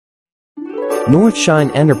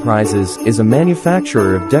Northshine Enterprises is a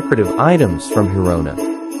manufacturer of decorative items from Gerona.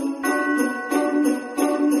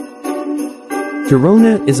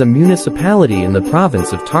 Gerona is a municipality in the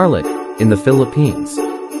province of Tarlac, in the Philippines.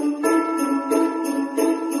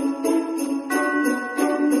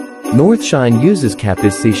 Northshine uses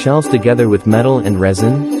Capiz seashells together with metal and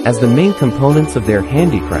resin as the main components of their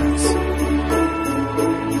handicrafts.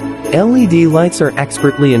 LED lights are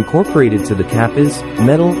expertly incorporated to the Capiz,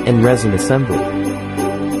 metal and resin assembly.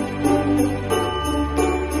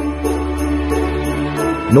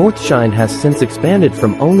 Northshine has since expanded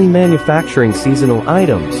from only manufacturing seasonal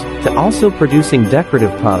items to also producing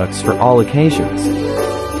decorative products for all occasions.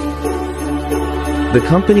 The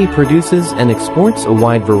company produces and exports a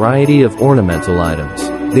wide variety of ornamental items.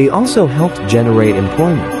 They also helped generate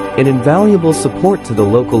employment, an invaluable support to the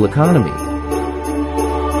local economy.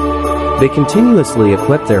 They continuously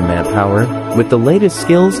equip their manpower with the latest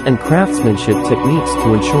skills and craftsmanship techniques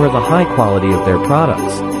to ensure the high quality of their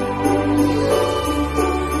products.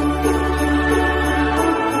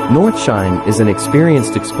 Northshine is an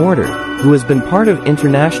experienced exporter who has been part of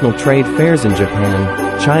international trade fairs in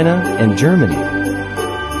Japan, China, and Germany.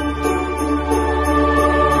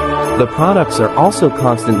 The products are also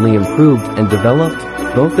constantly improved and developed,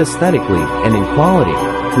 both aesthetically and in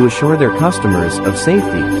quality, to assure their customers of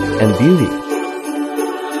safety and beauty.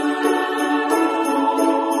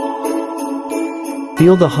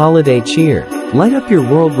 Feel the holiday cheer. Light up your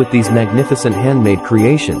world with these magnificent handmade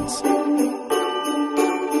creations.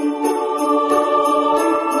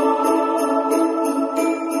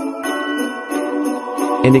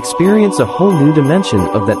 And experience a whole new dimension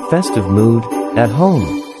of that festive mood at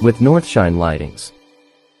home with Northshine lightings.